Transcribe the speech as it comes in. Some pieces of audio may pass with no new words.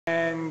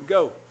And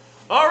go.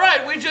 All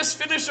right, we just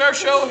finished our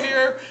show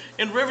here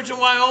in Riverton,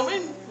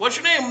 Wyoming. What's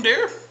your name,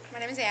 dear? My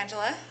name is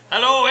Angela.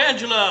 Hello,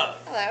 Angela.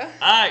 Hello.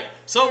 Hi.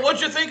 So what'd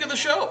you think of the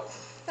show? I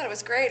thought it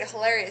was great,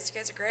 hilarious. You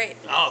guys are great.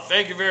 Oh,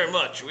 thank you very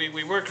much.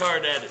 We work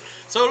hard at it.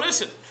 So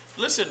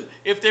listen,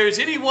 if there's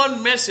any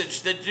one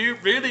message that you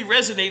really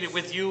resonated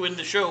with you in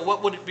the show,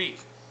 what would it be?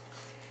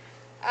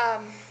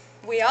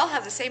 We all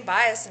have the same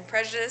bias and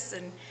prejudice,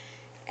 and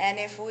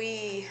if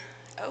we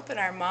open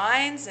our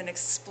minds and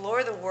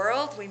explore the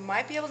world, we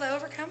might be able to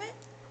overcome it.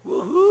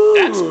 Woohoo!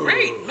 That's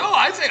great. No,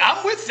 I think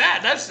I'm with that.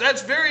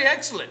 That's very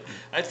excellent.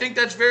 I think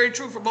that's very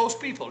true for most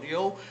people. You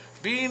know,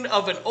 being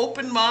of an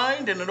open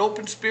mind and an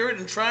open spirit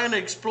and trying to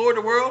explore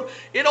the world,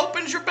 it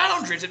opens your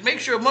boundaries. It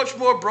makes you a much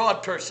more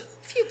broad person.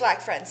 A few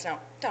black friends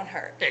don't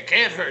hurt. It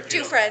can't hurt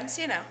you. Two friends,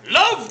 you know.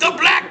 Love the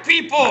black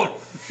people.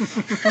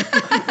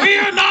 We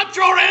are not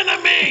your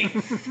enemy.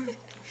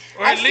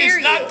 Or at least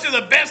not to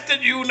the best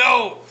that you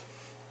know.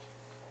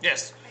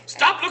 Yes.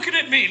 Stop looking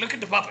at me. Look at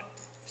the puppet.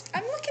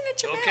 I'm looking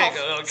at your mouth.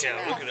 Yeah. Look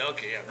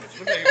at you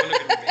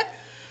looking at me.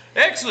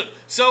 Excellent.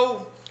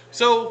 So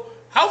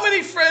how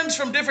many friends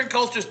from different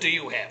cultures do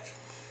you have?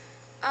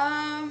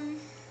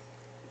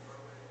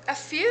 A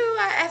few.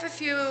 I have a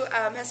few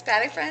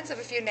Hispanic friends. I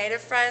have a few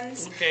Native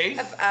friends. Okay.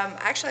 I have,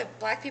 actually, I have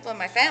black people in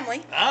my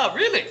family. Ah,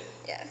 really?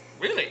 Yeah.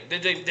 Really?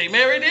 Did they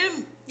married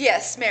in?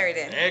 Yes, married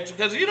in.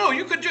 Because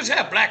you could just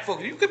have black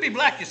folks. You could be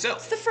black yourself.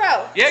 It's the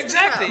fro. Yeah,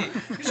 exactly.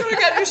 You sort of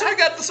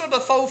got the sort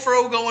of faux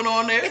fro going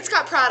on there. It's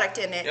got product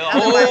in it.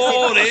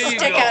 Oh, there you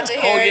stick go. out to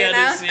here, yeah,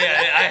 you know?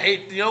 I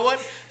hate. You know what?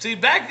 See,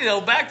 back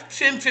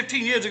 10,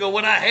 15 years ago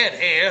when I had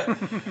hair,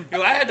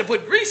 I had to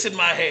put grease in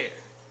my hair.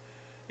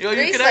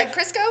 Grease, like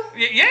Crisco?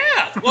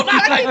 Yeah. Well,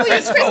 not like people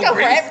use Crisco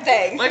for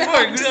everything.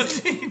 Like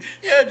just deep.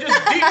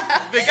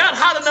 They got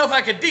hot enough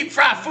I could deep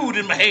fry food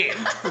in my head.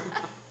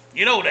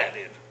 You know that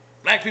is.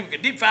 Black people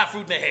can deep fry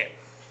food in their head.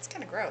 It's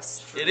kind of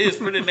gross. It is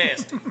pretty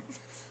nasty.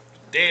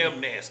 Damn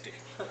nasty.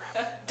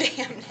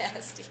 Damn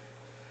nasty.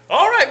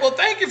 All right. Well,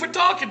 thank you for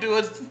talking to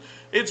us.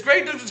 It's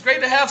great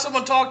to have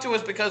someone talk to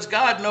us because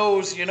God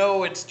knows,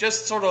 it's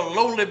just sort of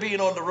lonely being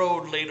on the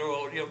road later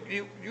on. You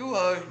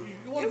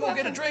want to go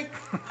get a drink?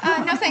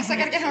 No, thanks. I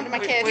got to get home to my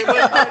kid.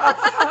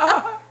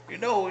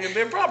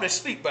 They're probably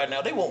asleep by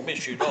now. They won't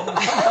miss you at all.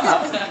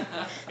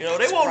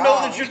 They won't know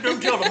that you're there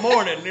until the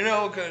morning,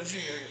 because...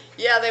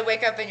 Yeah, they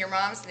wake up and your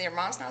mom's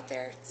not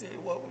there.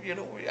 Well,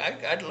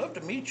 I'd love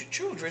to meet your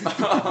children.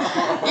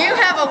 You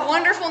have a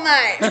wonderful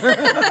night.